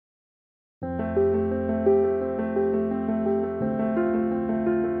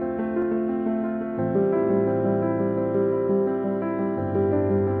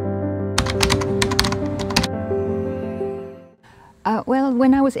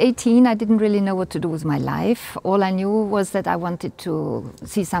When I was 18, I didn't really know what to do with my life. All I knew was that I wanted to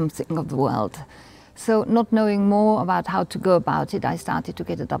see something of the world. So not knowing more about how to go about it, I started to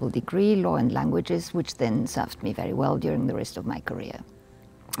get a double degree, law and languages, which then served me very well during the rest of my career.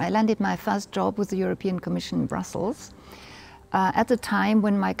 I landed my first job with the European Commission in Brussels at a time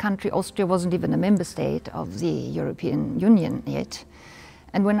when my country, Austria, wasn't even a member state of the European Union yet.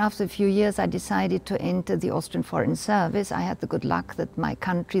 And when after a few years I decided to enter the Austrian Foreign Service, I had the good luck that my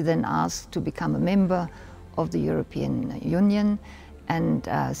country then asked to become a member of the European Union. And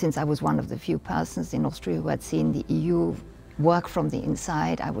since I was one of the few persons in Austria who had seen the EU work from the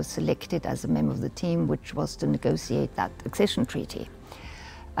inside, I was selected as a member of the team which was to negotiate that accession treaty.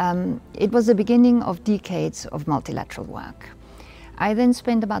 It was the beginning of decades of multilateral work. I then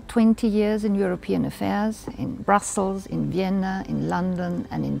spent about 20 years in European affairs, in Brussels, in Vienna, in London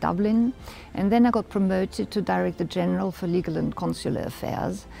and in Dublin. And then I got promoted to Director General for Legal and Consular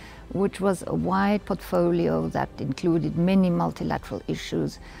Affairs, which was a wide portfolio that included many multilateral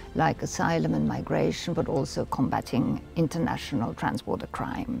issues like asylum and migration, but also combating international transborder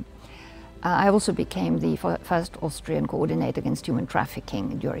crime. I also became the first Austrian coordinator against human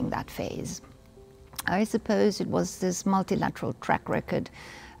trafficking during that phase. I suppose it was this multilateral track record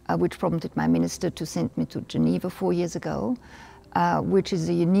which prompted my minister to send me to Geneva 4 years ago, which is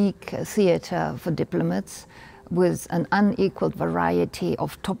a unique theatre for diplomats with an unequaled variety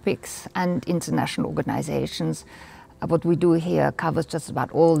of topics and international organizations. What we do here covers just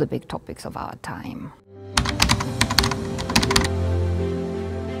about all the big topics of our time.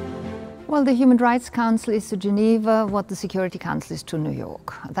 Well, the Human Rights Council is to Geneva what the Security Council is to New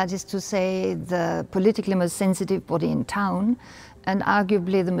York. That is to say, the politically most sensitive body in town and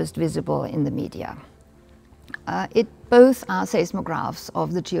arguably the most visible in the media. Both are seismographs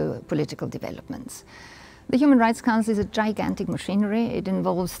of the geopolitical developments. The Human Rights Council is a gigantic machinery. It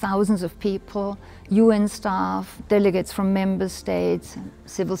involves thousands of people, UN staff, delegates from member states,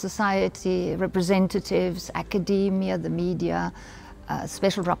 civil society, representatives, academia, the media,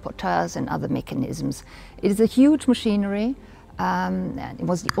 special rapporteurs and other mechanisms. It is a huge machinery. And it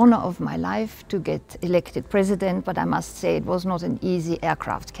was the honor of my life to get elected president, but I must say it was not an easy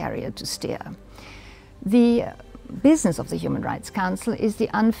aircraft carrier to steer. The business of the Human Rights Council is the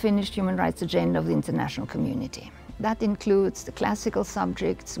unfinished human rights agenda of the international community. That includes the classical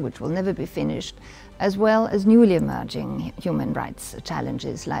subjects, which will never be finished, as well as newly emerging human rights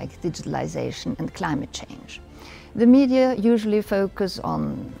challenges like digitalization and climate change. The media usually focus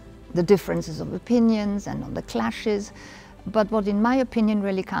on the differences of opinions and on the clashes, but what in my opinion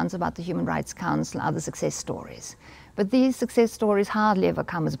really counts about the Human Rights Council are the success stories. But these success stories hardly ever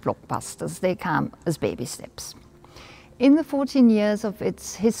come as blockbusters, they come as baby steps. In the 14 years of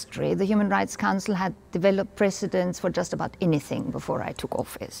its history, the Human Rights Council had developed precedents for just about anything before I took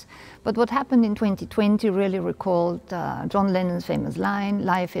office. But what happened in 2020 really recalled John Lennon's famous line,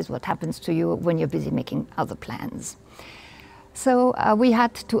 "Life is what happens to you when you're busy making other plans." So we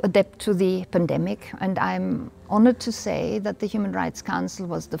had to adapt to the pandemic, and I'm honored to say that the Human Rights Council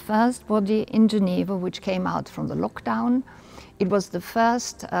was the first body in Geneva which came out from the lockdown. It was the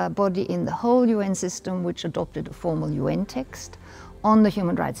first body in the whole UN system which adopted a formal UN text on the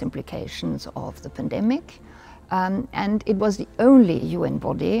human rights implications of the pandemic. And it was the only UN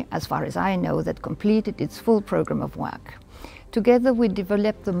body, as far as I know, that completed its full program of work. Together we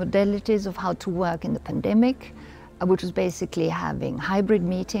developed the modalities of how to work in the pandemic, which was basically having hybrid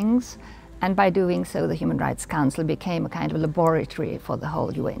meetings, and by doing so the Human Rights Council became a kind of laboratory for the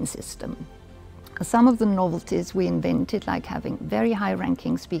whole UN system. Some of the novelties we invented, like having very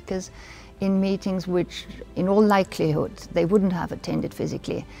high-ranking speakers in meetings which, in all likelihood, they wouldn't have attended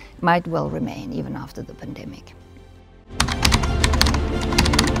physically, might well remain even after the pandemic.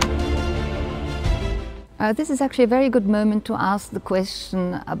 This is actually a very good moment to ask the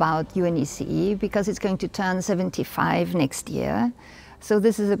question about UNECE, because it's going to turn 75 next year. So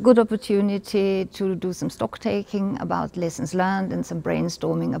this is a good opportunity to do some stock taking about lessons learned and some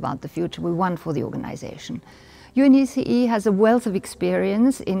brainstorming about the future we want for the organization. UNECE has a wealth of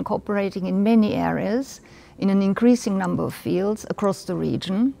experience in cooperating in many areas, in an increasing number of fields across the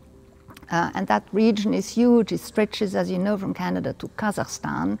region. And that region is huge. It stretches, as you know, from Canada to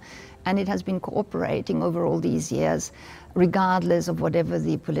Kazakhstan, and it has been cooperating over all these years, regardless of whatever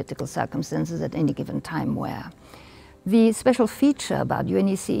the political circumstances at any given time were. The special feature about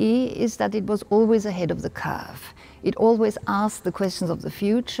UNECE is that it was always ahead of the curve. It always asked the questions of the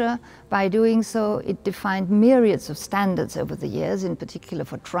future. By doing so, it defined myriads of standards over the years, in particular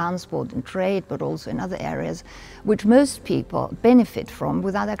for transport and trade, but also in other areas, which most people benefit from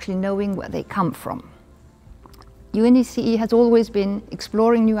without actually knowing where they come from. UNECE has always been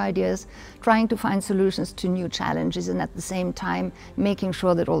exploring new ideas, trying to find solutions to new challenges, and at the same time making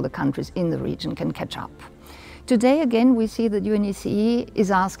sure that all the countries in the region can catch up. Today, again, we see that UNECE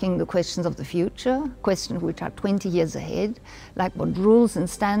is asking the questions of the future, questions which are 20 years ahead, like what rules and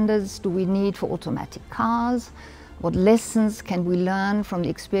standards do we need for automatic cars? What lessons can we learn from the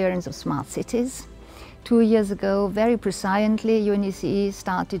experience of smart cities? 2 years ago, very presciently, UNECE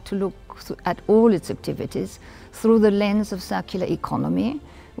started to look at all its activities through the lens of circular economy,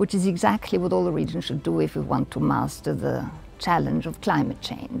 which is exactly what all the region should do if we want to master the challenge of climate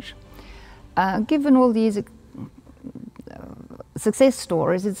change. Given all these success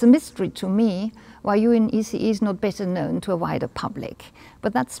stories, it's a mystery to me why UNECE is not better known to a wider public.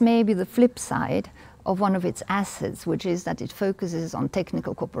 But that's maybe the flip side of one of its assets, which is that it focuses on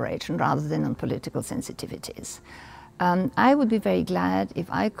technical cooperation rather than on political sensitivities. I would be very glad if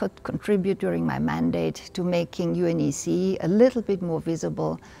I could contribute during my mandate to making UNECE a little bit more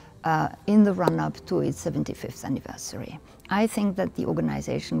visible in the run-up to its 75th anniversary. I think that the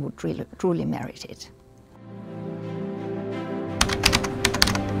organization would truly merit it.